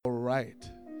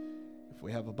right. If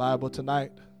we have a Bible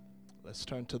tonight, let's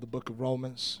turn to the book of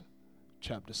Romans,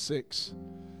 chapter 6.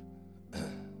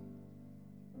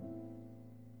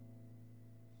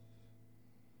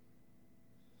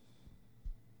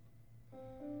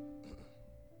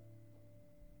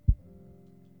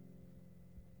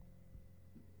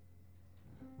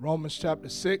 Romans chapter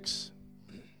 6,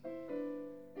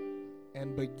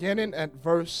 and beginning at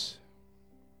verse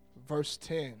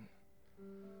 10.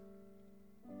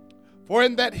 For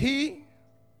in that he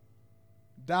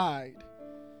died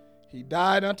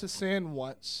unto sin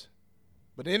once,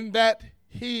 but in that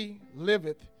he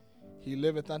liveth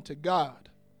unto God.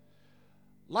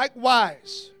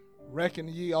 Likewise, reckon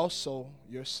ye also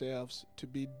yourselves to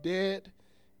be dead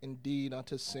indeed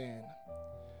unto sin,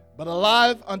 but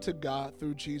alive unto God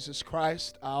through Jesus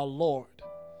Christ our Lord.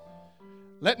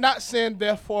 Let not sin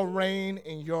therefore reign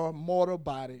in your mortal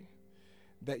body,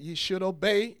 that ye should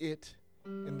obey it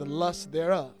in the lust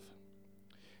thereof.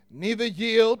 Neither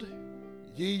yield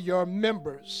ye your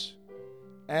members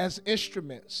as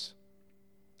instruments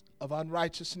of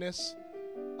unrighteousness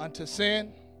unto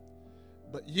sin,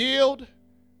 but yield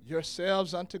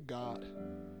yourselves unto God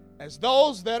as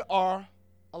those that are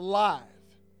alive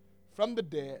from the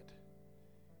dead,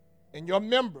 and your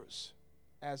members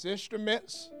as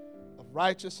instruments of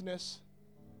righteousness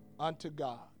unto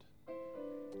God.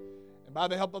 And by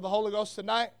the help of the Holy Ghost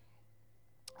tonight,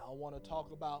 I want to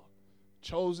talk about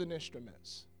chosen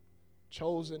instruments.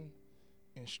 Chosen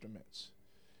instruments.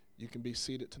 You can be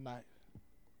seated tonight.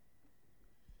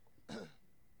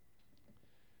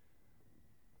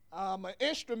 An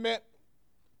instrument,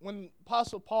 when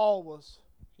Apostle Paul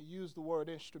he used the word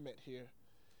instrument here.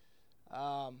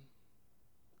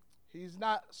 He's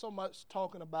not so much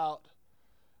talking about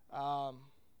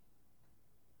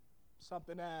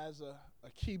something as a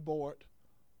keyboard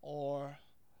or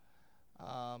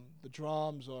the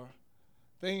drums or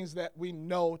things that we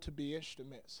know to be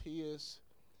instruments. He is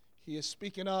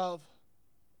speaking of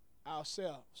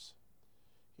ourselves.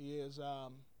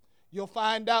 You'll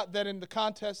find out that in the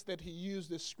context that he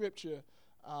used this scripture,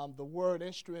 the word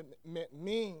instrument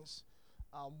means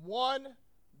one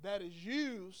that is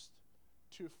used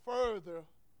to further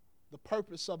the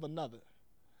purpose of another.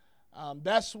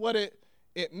 That's what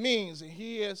it means. And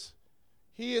he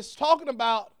is talking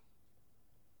about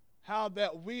how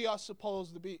that we are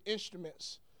supposed to be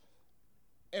instruments.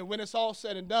 And when it's all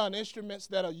said and done, instruments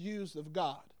that are used of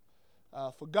God,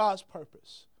 for God's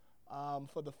purpose,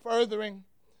 for the furthering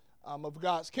of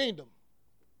God's kingdom.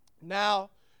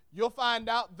 Now, you'll find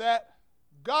out that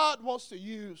God wants to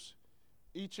use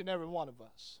each and every one of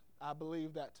us. I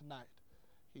believe that tonight.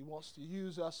 He wants to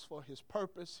use us for his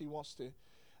purpose. He wants to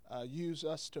use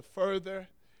us to further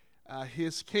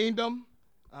his kingdom,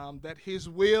 that his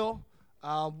will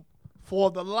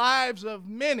for the lives of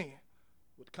many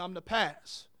would come to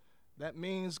pass. That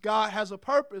means God has a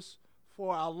purpose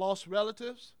for our lost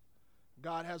relatives.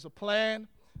 God has a plan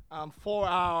for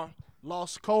our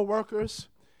lost co-workers.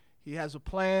 He has a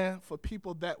plan for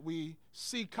people that we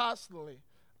see constantly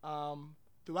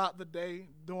throughout the day,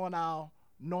 during our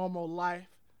normal life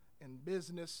and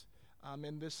business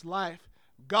in this life.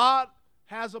 God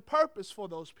has a purpose for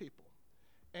those people.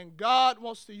 And God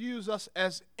wants to use us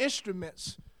as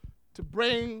instruments to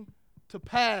bring to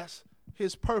pass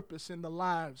his purpose in the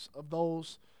lives of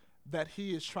those that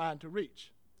he is trying to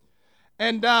reach.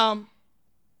 And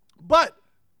but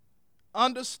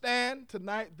understand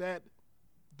tonight that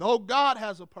though God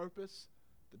has a purpose,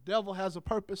 the devil has a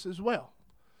purpose as well.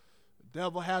 The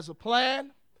devil has a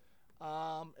plan,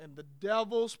 and the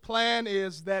devil's plan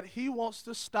is that he wants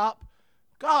to stop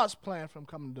God's plan from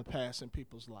coming to pass in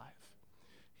people's life.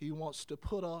 He wants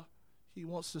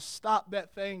to stop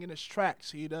that thing in its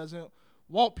tracks. He doesn't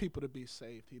want people to be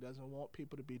saved. He doesn't want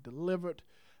people to be delivered.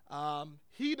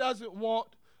 He doesn't want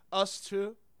us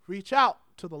to reach out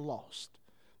to the lost.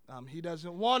 He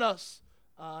doesn't want us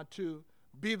to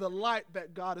be the light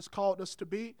that God has called us to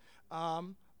be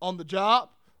on the job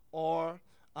or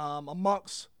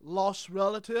amongst lost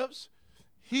relatives.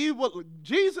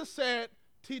 Jesus said,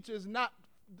 teaches not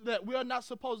that we are not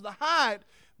supposed to hide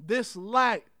this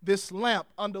light, this lamp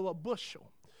under a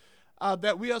bushel,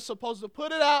 that we are supposed to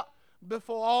put it out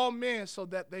before all men so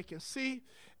that they can see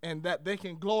and that they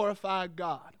can glorify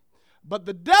God. But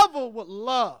the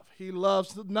devil he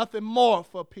loves nothing more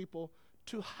for people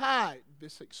to hide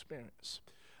this experience,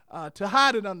 to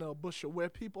hide it under a bushel where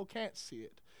people can't see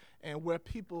it, and where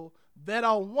people that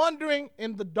are wandering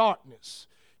in the darkness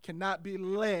cannot be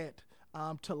led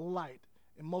to light,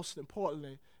 and most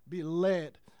importantly, be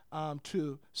led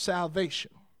to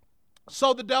salvation.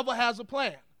 So the devil has a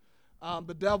plan.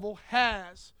 The devil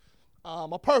has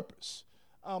a purpose.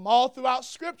 All throughout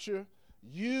Scripture,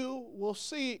 you will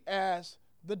see as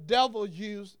the devil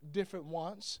used different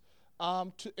ones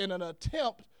in an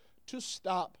attempt to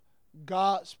stop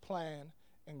God's plan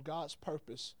and God's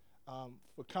purpose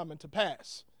for coming to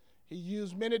pass. He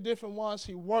used many different ones.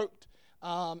 He worked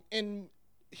on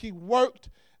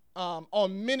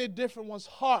many different ones'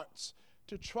 hearts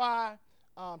to try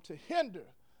to hinder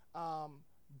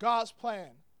God's plan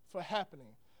for happening.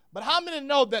 But how many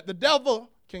know that the devil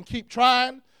can keep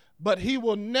trying, but he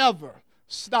will never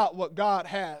stop what God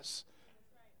has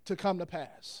to come to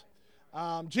pass?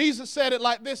 Jesus said it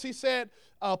like this. He said,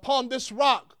 upon this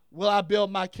rock will I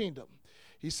build my kingdom.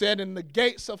 He said, and the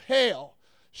gates of hell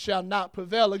shall not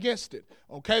prevail against it.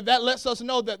 Okay, that lets us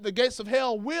know that the gates of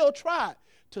hell will try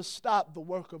to stop the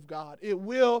work of God. It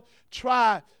will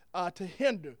try to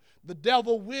hinder. The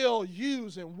devil will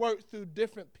use and work through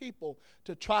different people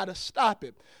to try to stop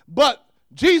it. But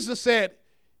Jesus said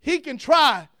he can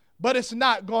try, but it's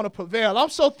not going to prevail. I'm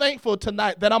so thankful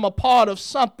tonight that I'm a part of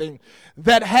something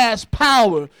that has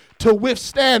power to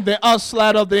withstand the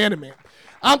onslaught of the enemy.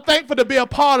 I'm thankful to be a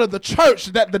part of the church,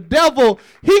 that the devil,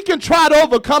 he can try to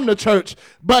overcome the church,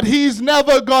 but he's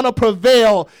never going to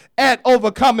prevail at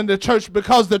overcoming the church,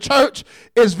 because the church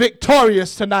is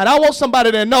victorious tonight. I want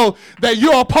somebody to know that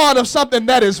you're a part of something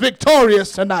that is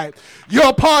victorious tonight. You're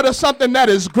a part of something that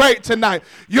is great tonight.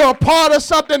 You're a part of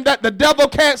something that the devil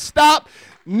can't stop.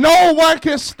 No one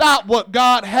can stop what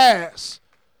God has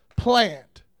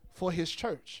planned for his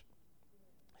church.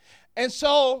 And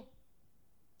so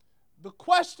the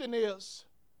question is,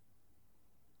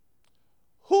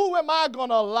 who am I going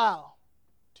to allow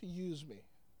to use me?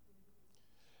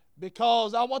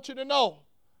 Because I want you to know,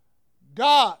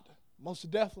 God most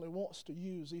definitely wants to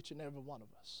use each and every one of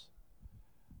us.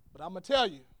 But I'm going to tell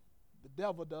you, the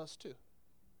devil does too.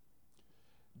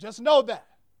 Just know that.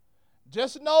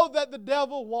 Just know that the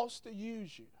devil wants to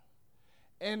use you.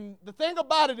 And the thing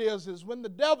about it is when the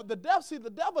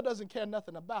devil doesn't care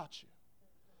nothing about you.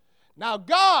 Now,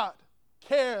 God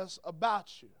cares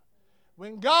about you.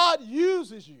 When God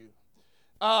uses you,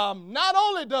 not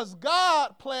only does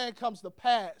God's plan comes to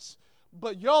pass,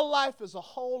 but your life is a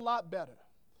whole lot better.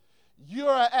 You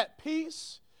are at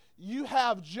peace. You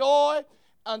have joy,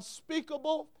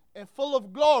 unspeakable and full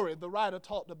of glory, the writer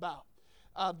talked about.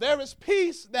 There is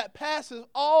peace that passes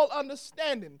all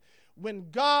understanding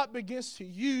when God begins to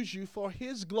use you for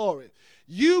his glory.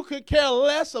 You could care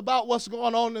less about what's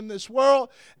going on in this world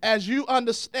as you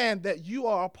understand that you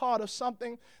are a part of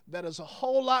something that is a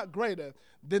whole lot greater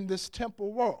than this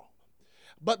temporal world.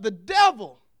 But the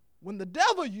devil, when the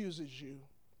devil uses you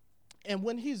and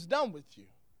when he's done with you,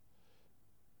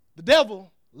 the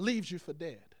devil leaves you for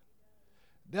dead.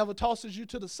 The devil tosses you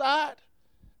to the side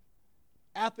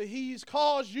after he's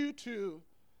caused you to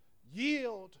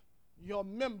yield your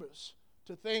members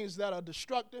to things that are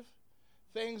destructive,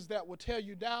 things that will tear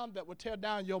you down, that will tear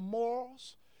down your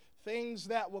morals, things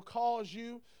that will cause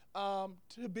you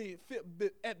to be,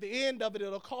 at the end of it,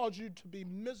 it'll cause you to be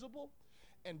miserable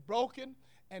and broken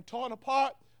and torn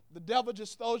apart. The devil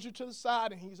just throws you to the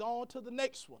side and he's on to the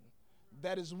next one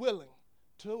that is willing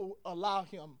to allow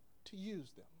him to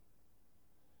use them.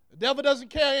 The devil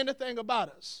doesn't care anything about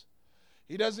us.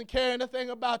 He doesn't care anything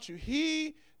about you.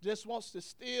 He just wants to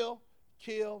steal,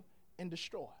 kill, and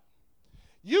destroy.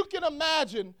 You can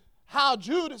imagine how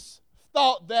Judas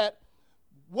thought that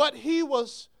what he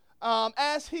was,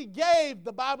 as he gave,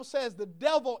 the Bible says the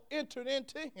devil entered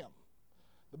into him.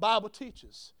 The Bible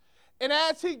teaches. And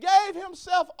as he gave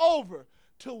himself over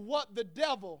to what the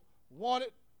devil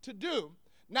wanted to do.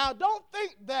 Now, don't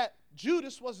think that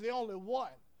Judas was the only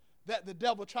one that the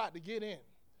devil tried to get in.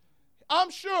 I'm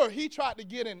sure he tried to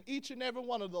get in each and every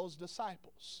one of those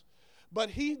disciples. But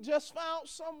he just found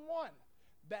someone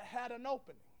that had an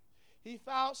opening. He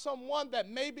found someone that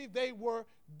maybe they were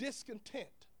discontent.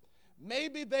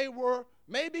 Maybe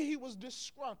he was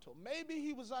disgruntled. Maybe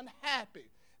he was unhappy.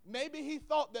 Maybe he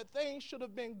thought that things should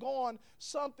have been going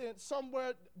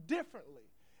somewhere differently.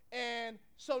 And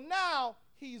so now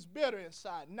he's bitter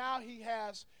inside. Now he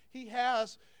has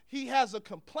a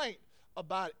complaint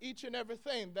about each and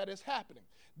everything that is happening.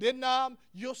 Then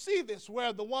you'll see this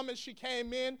where the woman, she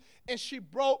came in and she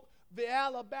broke the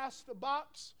alabaster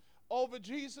box over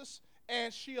Jesus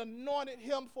and she anointed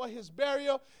him for his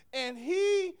burial, and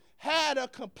he had a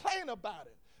complaint about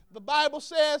it. The Bible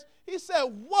says, he said,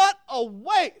 what a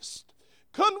waste.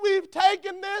 Couldn't we have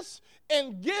taken this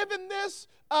and given this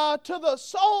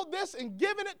sold this and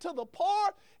given it to the poor?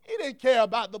 He didn't care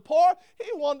about the poor. He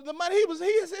wanted the money.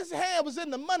 His hand was in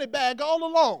the money bag all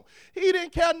along. He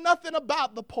didn't care nothing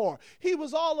about the poor. He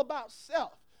was all about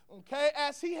self. Okay,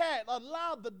 as he had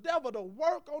allowed the devil to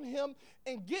work on him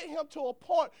and get him to a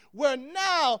point where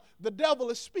now the devil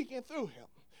is speaking through him.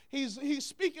 He's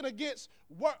speaking against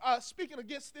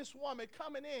this woman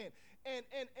coming in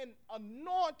and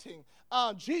anointing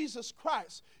Jesus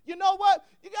Christ. You know what?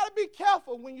 You got to be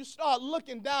careful when you start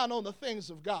looking down on the things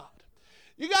of God.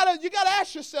 You gotta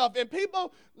ask yourself, and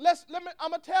people,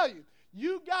 I'm gonna tell you,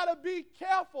 you got to be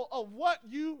careful of what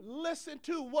you listen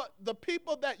to, what the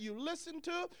people that you listen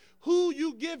to, who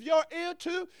you give your ear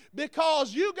to,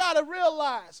 because you got to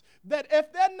realize that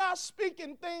if they're not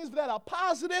speaking things that are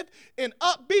positive and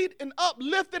upbeat and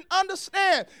uplifting,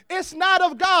 understand it's not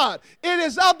of God. It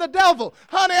is of the devil.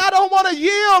 Honey, I don't want to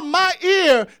yield my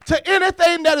ear to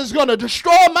anything that is going to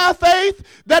destroy my faith,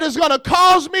 that is going to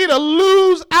cause me to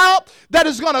lose out, that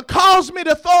is going to cause me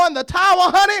to throw in the towel.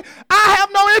 Honey, I have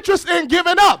no interest in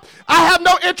giving up. I have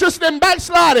no interest in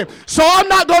backsliding. So I'm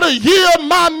not going to yield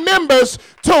my members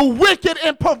to wicked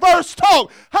and perverse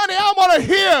talk. Honey, I want to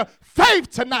hear faith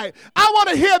tonight. I want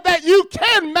to hear that you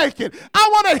can make it. I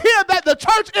want to hear that the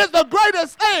church is the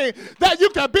greatest thing that you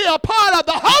can be a part of.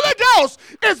 The Holy Ghost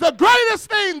is the greatest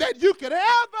thing that you could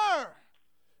ever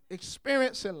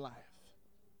experience in life.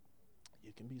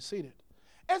 You can be seated.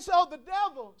 And so the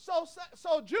devil,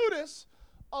 so Judas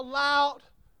allowed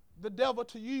the devil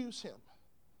to use him.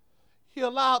 He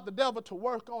allowed the devil to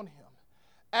work on him,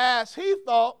 as he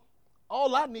thought,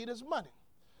 all I need is money.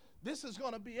 This is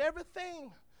going to be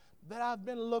everything that I've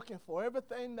been looking for,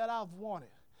 everything that I've wanted.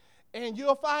 And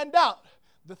you'll find out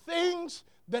the things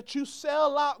that you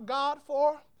sell out God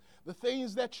for, the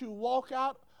things that you walk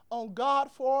out on God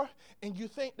for, and you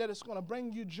think that it's going to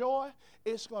bring you joy,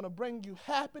 it's going to bring you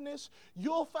happiness,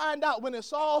 you'll find out when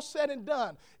it's all said and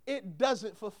done, it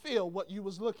doesn't fulfill what you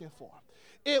was looking for.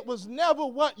 It was never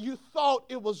what you thought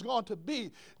it was going to be.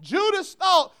 Judas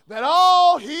thought that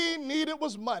all he needed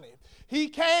was money. He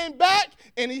came back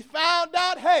and he found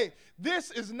out, hey,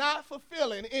 this is not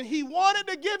fulfilling. And he wanted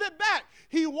to give it back.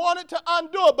 He wanted to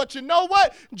undo it. But you know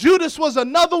what? Judas was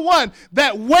another one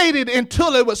that waited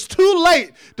until it was too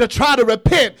late to try to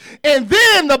repent. And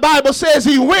then the Bible says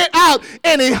he went out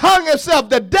and he hung himself.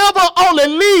 The devil only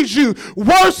leaves you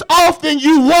worse off than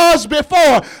you was before.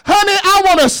 Honey, I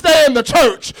want to stay in the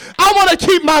church. I want to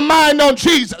keep my mind on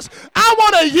Jesus. I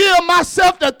want to yield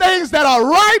myself to things that are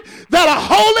right, that are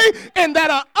holy, and that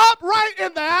are upright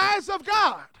in the eyes of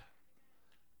God.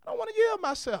 I don't want to yield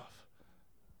myself.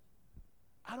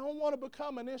 I don't want to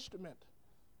become an instrument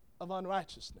of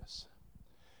unrighteousness.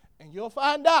 And you'll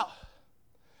find out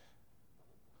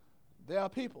there are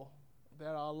people that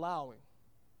are allowing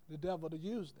the devil to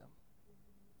use them.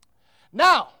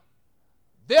 Now,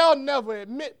 they'll never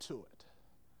admit to it.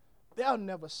 They'll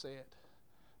never say it.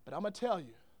 But I'm going to tell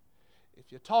you,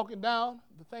 if you're talking down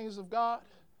the things of God,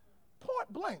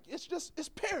 point blank, it's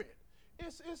period.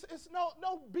 It's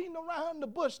no beating around the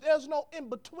bush. There's no in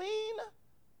between,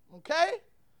 okay?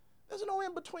 There's no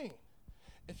in between.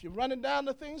 If you're running down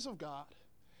the things of God,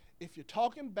 if you're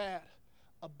talking bad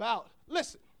about,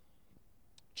 listen,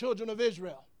 children of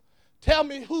Israel, tell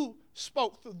me who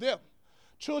spoke through them.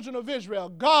 Children of Israel,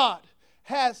 God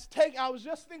has taken, I was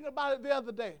just thinking about it the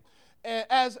other day, and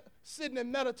as sitting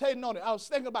and meditating on it, I was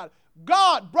thinking about it.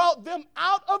 God brought them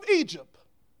out of Egypt.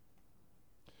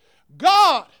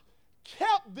 God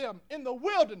kept them in the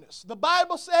wilderness. The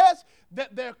Bible says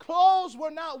that their clothes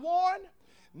were not worn,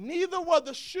 neither were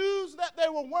the shoes that they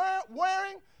were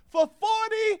wearing. For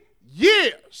 40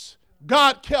 years,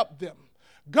 God kept them.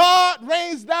 God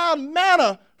rains down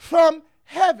manna from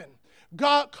heaven.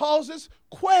 God causes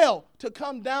quail to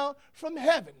come down from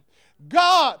heaven.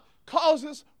 God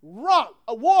causes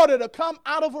water to come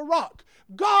out of a rock.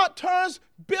 God turns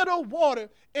bitter water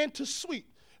into sweet.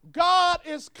 God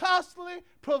is constantly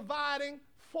providing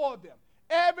for them.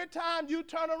 Every time you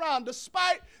turn around,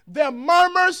 despite their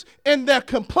murmurs and their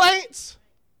complaints,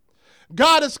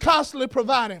 God is constantly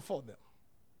providing for them.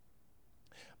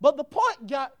 But the point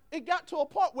got to a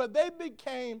point where they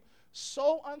became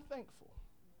so unthankful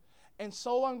and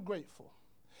so ungrateful.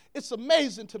 It's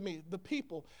amazing to me, the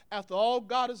people, after all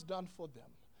God has done for them,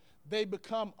 they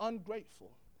become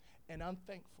ungrateful and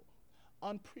unthankful,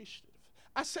 unappreciative.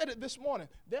 I said it this morning.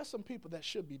 There's some people that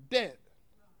should be dead.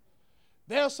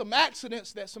 There are some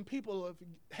accidents that some people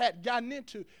had gotten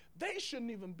into. They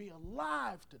shouldn't even be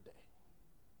alive today.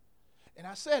 And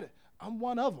I said it. I'm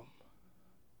one of them.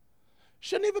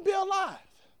 Shouldn't even be alive.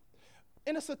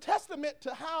 And it's a testament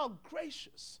to how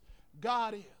gracious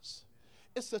God is.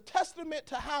 It's a testament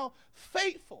to how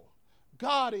faithful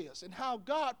God is and how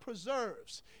God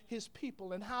preserves his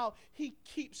people and how he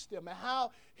keeps them and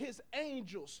how his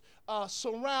angels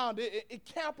surround, it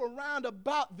camp around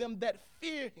about them that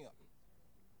fear him.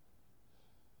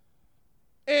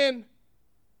 And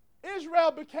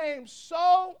Israel became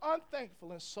so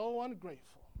unthankful and so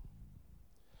ungrateful.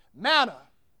 Manna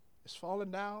is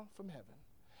falling down from heaven.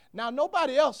 Now,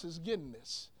 nobody else is getting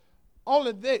this.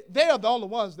 Only they are the only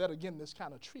ones that are getting this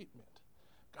kind of treatment.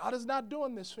 God is not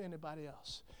doing this for anybody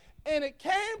else. And it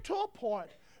came to a point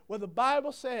where the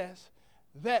Bible says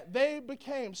that they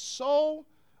became so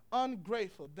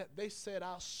ungrateful that they said,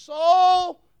 our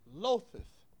soul loatheth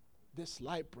this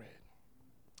light bread.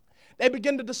 They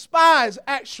began to despise,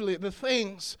 actually, the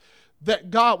things that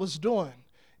God was doing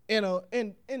in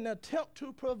an attempt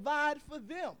to provide for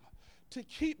them, to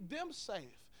keep them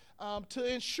safe, to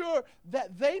ensure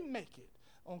that they make it.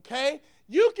 Okay?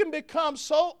 You can become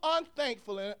so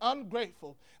unthankful and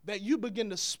ungrateful that you begin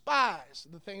to despise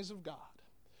the things of God.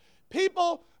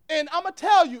 People, and I'm going to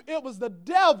tell you, it was the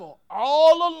devil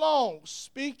all along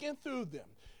speaking through them,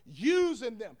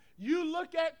 using them. You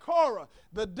look at Korah.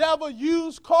 The devil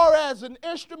used Korah as an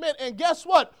instrument, and guess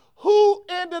what? Who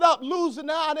ended up losing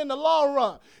out in the long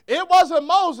run? It wasn't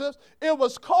Moses, it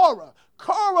was Korah.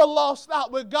 Korah lost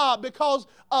out with God because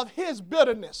of his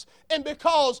bitterness and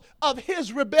because of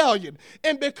his rebellion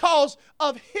and because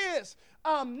of his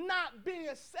not being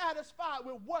satisfied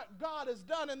with what God has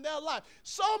done in their life.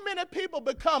 So many people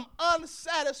become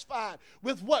unsatisfied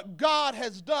with what God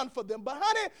has done for them. But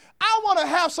honey, I want to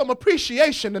have some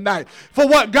appreciation tonight for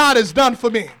what God has done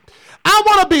for me. I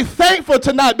want to be thankful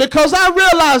tonight because I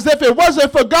realized if it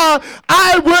wasn't for God,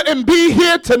 I wouldn't be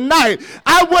here tonight.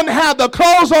 I wouldn't have the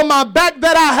clothes on my back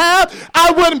that I have.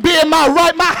 I wouldn't be in my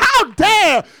right mind.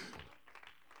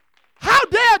 How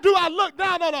dare do I look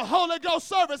down on a Holy Ghost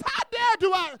service? How dare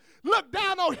do I look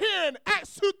down on here in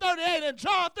Acts 2:38 and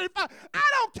John 3:5? I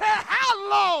don't care how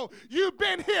long you've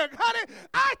been here, honey.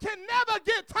 I can never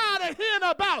get tired of hearing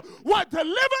about what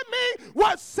delivered me,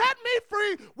 what set me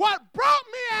free, what brought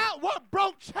me out, what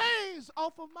broke chains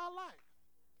off of my life.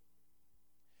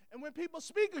 And when people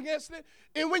speak against it,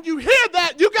 and when you hear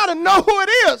that, you got to know who it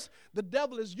is. The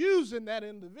devil is using that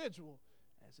individual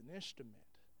as an instrument.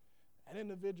 That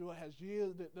individual has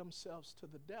yielded themselves to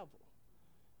the devil.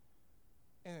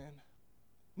 And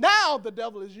now the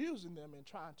devil is using them and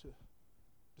trying to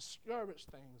discourage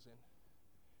things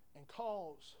and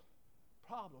cause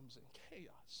problems and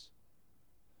chaos.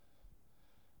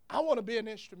 I want to be an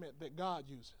instrument that God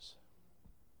uses.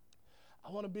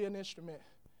 I want to be an instrument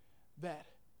that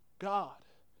God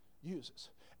uses.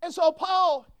 And so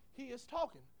Paul, he is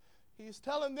talking. He is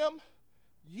telling them,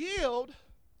 yield.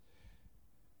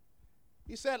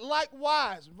 He said,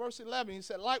 likewise, verse 11, he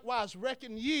said, likewise,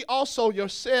 reckon ye also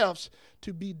yourselves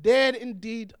to be dead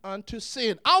indeed unto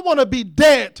sin. I want to be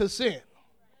dead to sin.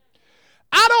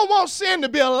 I don't want sin to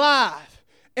be alive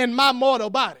in my mortal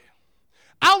body.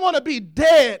 I want to be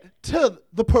dead to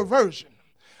the perversion.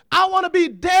 I want to be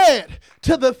dead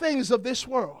to the things of this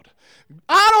world.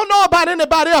 I don't know about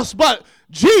anybody else, but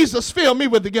Jesus filled me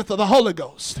with the gift of the Holy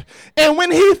Ghost. And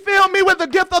when he filled me with the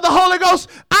gift of the Holy Ghost,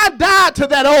 I died to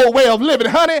that old way of living,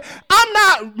 honey. I'm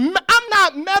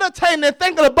not meditating and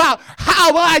thinking about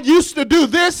how I used to do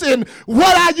this and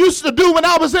what I used to do when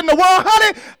I was in the world,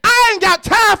 honey. I ain't got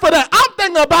time for that. I'm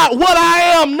thinking about what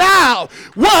I am now,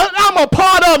 what I'm a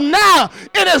part of now.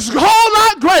 And it's a whole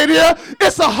lot greater.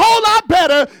 It's a whole lot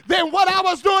better than what I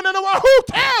was doing in the world.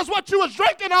 Who cares what you was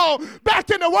drinking on back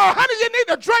in the world? Honey, you need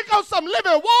to drink on some living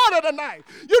water tonight.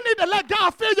 You need to let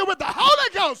God fill you with the Holy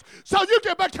Ghost so you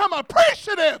can become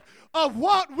appreciative of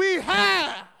what we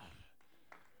have.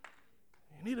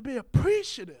 You need to be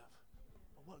appreciative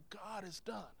of what God has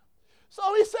done.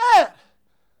 So he said,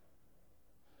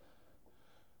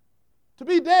 to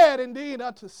be dead indeed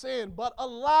unto sin, but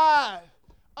alive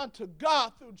unto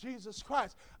God through Jesus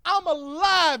Christ. I'm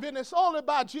alive, and it's only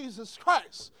by Jesus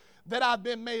Christ that I've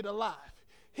been made alive.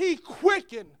 He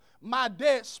quickened my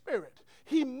dead spirit.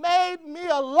 He made me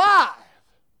alive.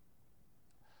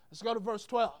 Let's go to verse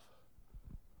 12.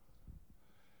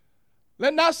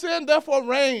 Let not sin therefore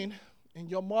reign in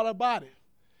your mortal body,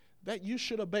 that you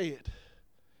should obey it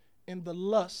in the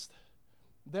lust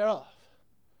thereof.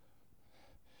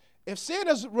 If sin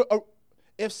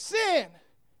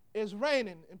is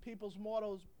reigning in people's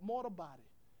mortal body,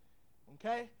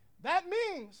 okay, that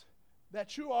means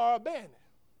that you are obeying it.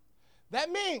 That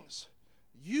means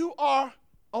you are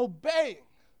obeying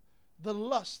the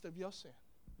lust of your sin.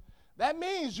 That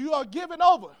means you are giving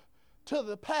over to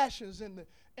the passions and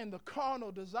the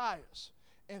carnal desires.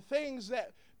 and things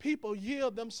that people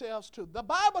yield themselves to. The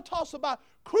Bible talks about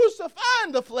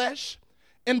crucifying the flesh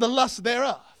and the lust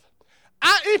thereof.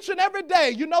 Each and every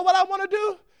day, you know what I want to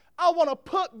do? I want to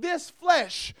put this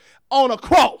flesh on a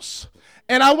cross,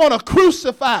 and I want to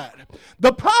crucify it.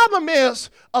 The problem is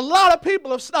a lot of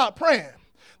people have stopped praying.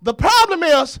 The problem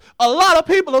is a lot of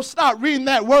people have stopped reading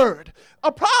that word.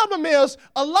 A problem is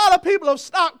a lot of people have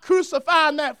stopped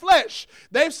crucifying that flesh.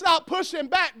 They've stopped pushing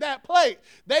back that plate.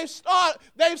 They've stopped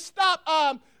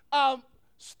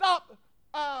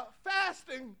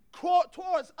fasting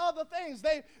towards other things.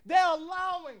 They're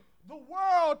allowing the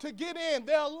world to get in.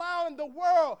 They're allowing the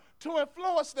world to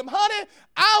influence them. Honey,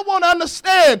 I want to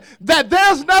understand that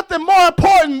there's nothing more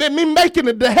important than me making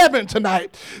it to heaven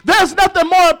tonight. There's nothing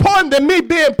more important than me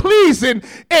being pleasing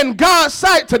in God's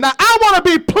sight tonight. I want to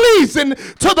be pleasing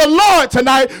to the Lord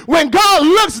tonight. When God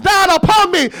looks down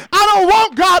upon me, I don't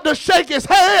want God to shake his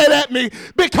head at me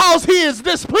because he is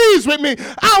displeased with me.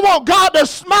 I want God to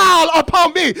smile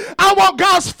upon me. I want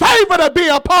God's favor to be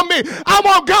upon me. I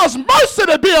want God's mercy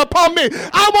to be upon me.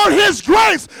 I want his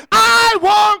grace. I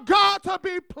want God to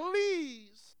be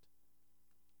pleased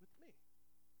with me.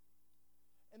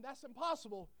 And that's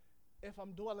impossible if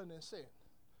I'm dwelling in sin.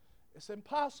 It's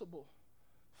impossible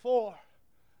for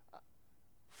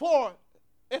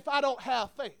if I don't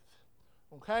have faith.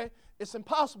 Okay? It's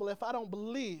impossible if I don't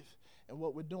believe in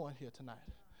what we're doing here tonight.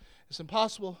 It's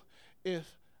impossible if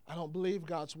I don't believe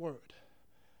God's word.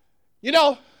 You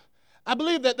know, I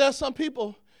believe that there's some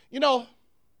people, you know,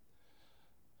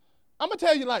 I'm going to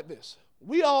tell you like this.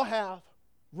 We all have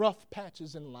rough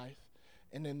patches in life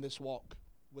and in this walk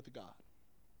with God.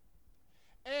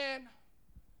 And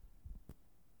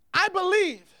I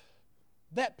believe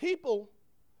that people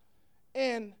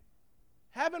in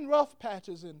having rough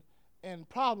patches and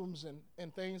problems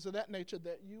and things of that nature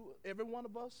that every one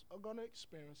of us are going to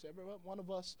experience. Every one of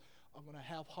us are going to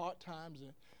have hard times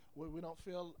and where we don't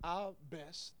feel our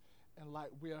best and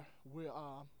like we're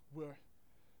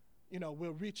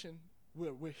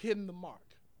hitting the mark.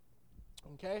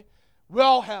 Okay? We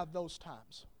all have those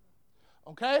times.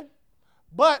 Okay?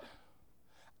 But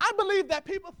I believe that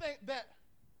people think that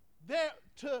they're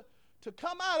to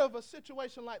come out of a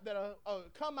situation like that,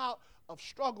 come out of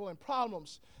struggle and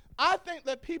problems, I think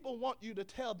that people want you to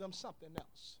tell them something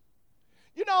else.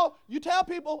 You know, you tell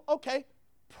people, okay,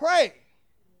 pray.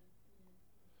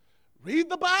 Read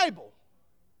the Bible.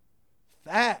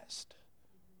 Fast.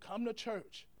 Come to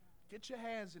church. Get your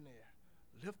hands in there.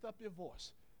 Lift up your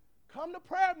voice. Come to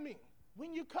prayer meeting.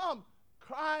 When you come,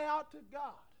 cry out to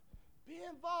God. Be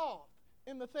involved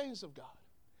in the things of God.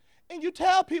 And you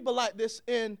tell people like this,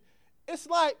 and it's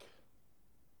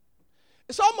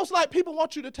almost like people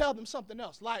want you to tell them something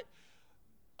else. Like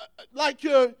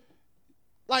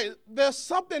there's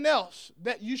something else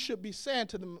that you should be saying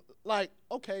to them. Like,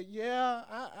 okay, yeah,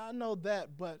 I know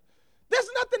that, but there's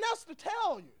nothing else to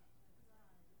tell you.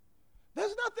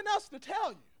 There's nothing else to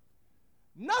tell you.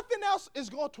 Nothing else is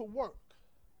going to work.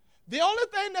 The only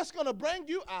thing that's going to bring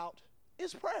you out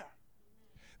is prayer.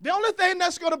 The only thing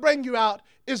that's going to bring you out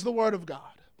is the word of God.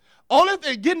 Only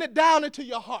thing, getting it down into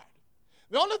your heart.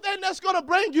 The only thing that's going to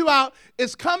bring you out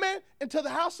is coming into the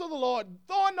house of the Lord,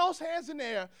 throwing those hands in the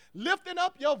air, lifting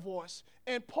up your voice,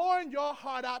 and pouring your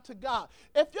heart out to God.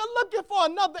 If you're looking for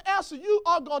another answer, you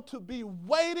are going to be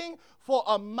waiting for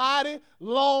a mighty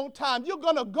long time. You're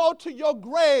going to go to your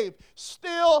grave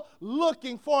still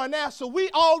looking for an answer. We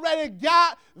already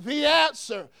got the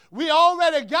answer. We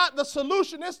already got the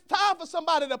solution. It's time for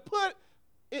somebody to put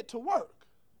it to work.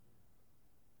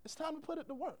 It's time to put it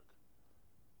to work.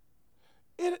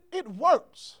 It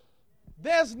works.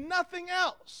 There's nothing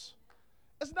else.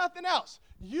 It's nothing else.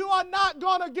 You are not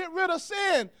going to get rid of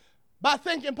sin by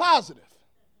thinking positive.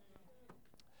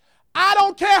 I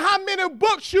don't care how many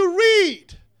books you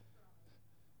read.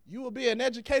 You will be an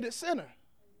educated sinner.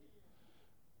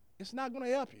 It's not going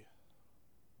to help you.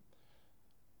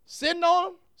 Sitting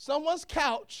on someone's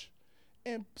couch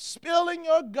and spilling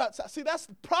your guts out. See, that's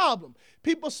the problem.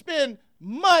 People spend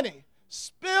money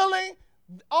spilling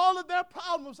all of their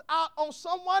problems out on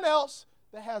someone else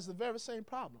that has the very same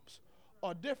problems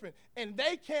or different, and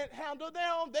they can't handle their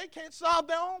own, they can't solve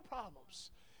their own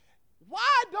problems.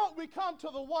 Why don't we come to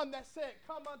the one that said,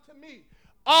 come unto me,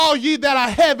 all ye that are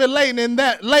heavy laden in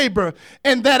that labor,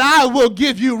 and that I will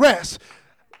give you rest.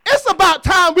 It's about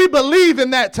time we believe in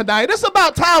that tonight. It's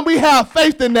about time we have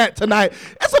faith in that tonight.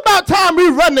 It's about time we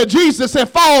run to Jesus and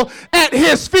fall at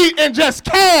his feet and just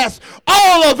cast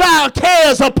all of our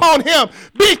cares upon him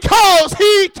because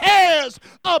he cares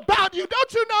about you.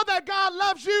 Don't you know that God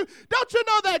loves you? Don't you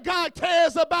know that God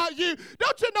cares about you?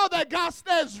 Don't you know that God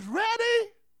stands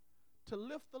ready to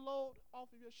lift the load off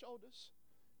of your shoulders,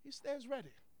 he stands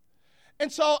ready. And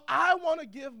so I want to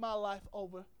give my life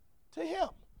over to him.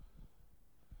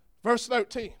 Verse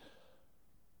 13.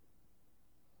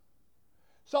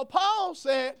 So Paul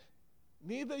said,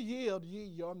 neither yield ye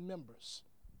your members.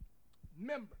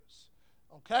 Members.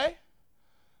 Okay?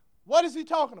 What is he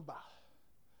talking about?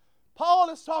 Paul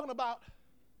is talking about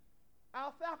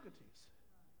our faculties.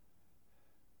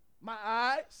 My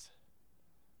eyes,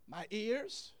 my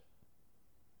ears,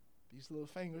 these little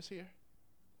fingers here,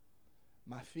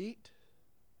 my feet.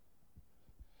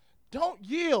 Don't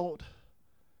yield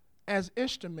as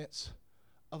instruments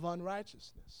of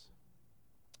unrighteousness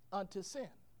unto sin.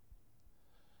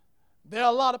 There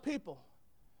are a lot of people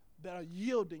that are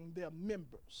yielding their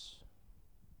members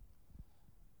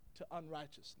to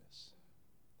unrighteousness.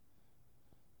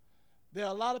 There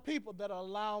are a lot of people that are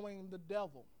allowing the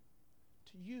devil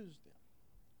to use them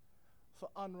for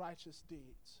unrighteous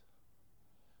deeds.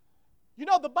 You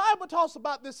know, the Bible talks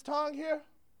about this tongue here,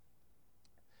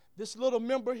 this little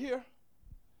member here,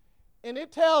 and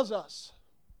it tells us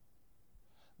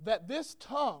that this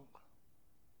tongue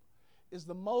is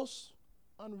the most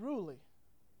unruly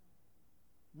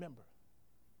member.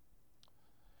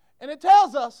 And it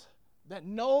tells us that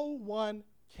no one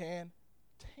can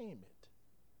tame it.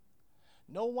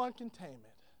 No one can tame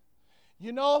it.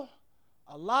 You know,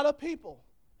 a lot of people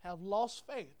have lost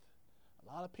faith.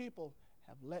 A lot of people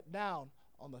have let down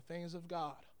on the things of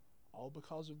God, all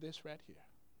because of this right here.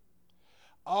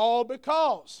 All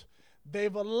because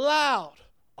they've allowed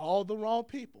all the wrong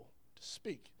people to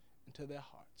speak into their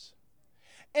hearts.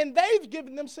 And they've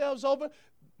given themselves over.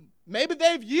 Maybe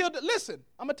they've yielded. Listen,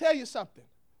 I'm going to tell you something.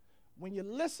 When you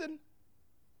listen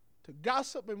to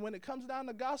gossip, and when it comes down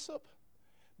to gossip,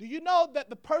 do you know that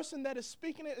the person that is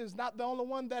speaking it is not the only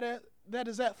one that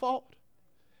is at fault?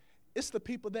 It's the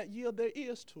people that yield their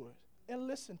ears to it and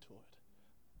listen to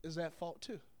it is at fault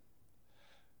too.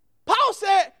 Paul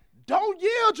said, don't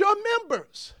yield your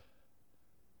members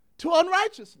to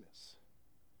unrighteousness,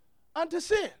 unto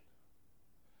sin.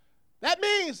 That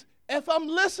means if I'm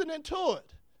listening to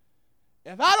it,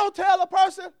 if I don't tell a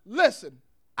person, listen,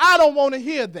 I don't want to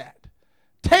hear that.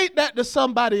 Take that to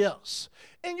somebody else.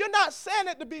 And you're not saying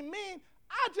it to be mean.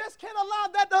 I just can't allow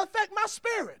that to affect my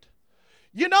spirit.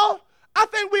 You know, I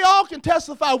think we all can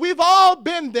testify. We've all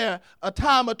been there a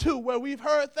time or two where we've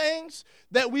heard things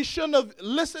that we shouldn't have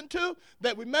listened to,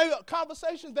 that we may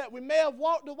conversations that we may have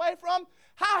walked away from.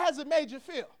 How has it made you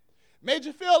feel? Made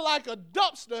you feel like a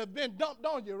dumpster has been dumped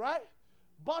on you, right?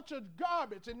 Bunch of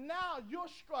garbage, and now you're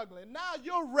struggling. Now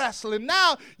you're wrestling.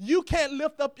 Now you can't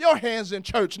lift up your hands in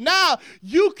church. Now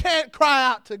you can't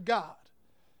cry out to God.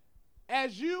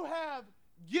 As you have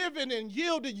given and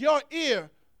yielded your ear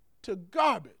to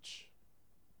garbage.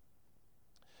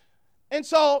 And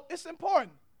so it's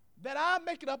important that I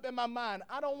make it up in my mind.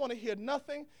 I don't want to hear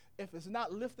nothing if it's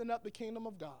not lifting up the kingdom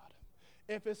of God.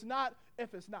 If it's not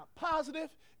positive,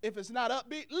 if it's not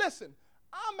upbeat. Listen,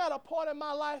 I'm at a point in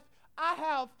my life, I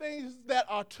have things that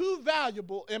are too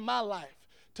valuable in my life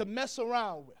to mess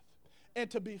around with and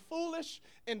to be foolish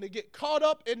and to get caught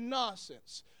up in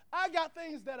nonsense. I got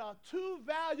things that are too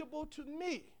valuable to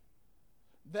me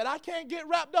that I can't get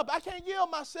wrapped up. I can't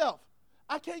yield myself.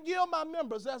 I can't yield my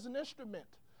members as an instrument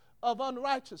of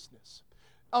unrighteousness.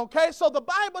 Okay, so the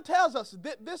Bible tells us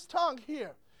that this tongue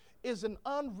here is an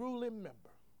unruly member.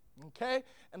 Okay,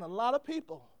 and a lot of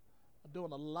people are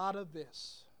doing a lot of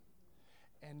this.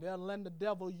 And they're letting the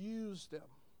devil use them.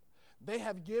 They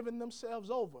have given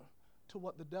themselves over to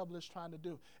what the devil is trying to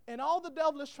do. And all the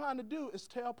devil is trying to do is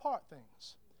tear apart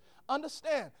things.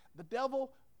 Understand, the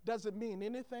devil doesn't mean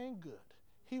anything good.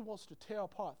 He wants to tear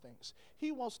apart things.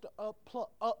 He wants to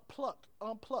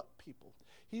unplug people.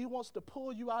 He wants to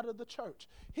pull you out of the church.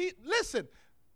 Listen,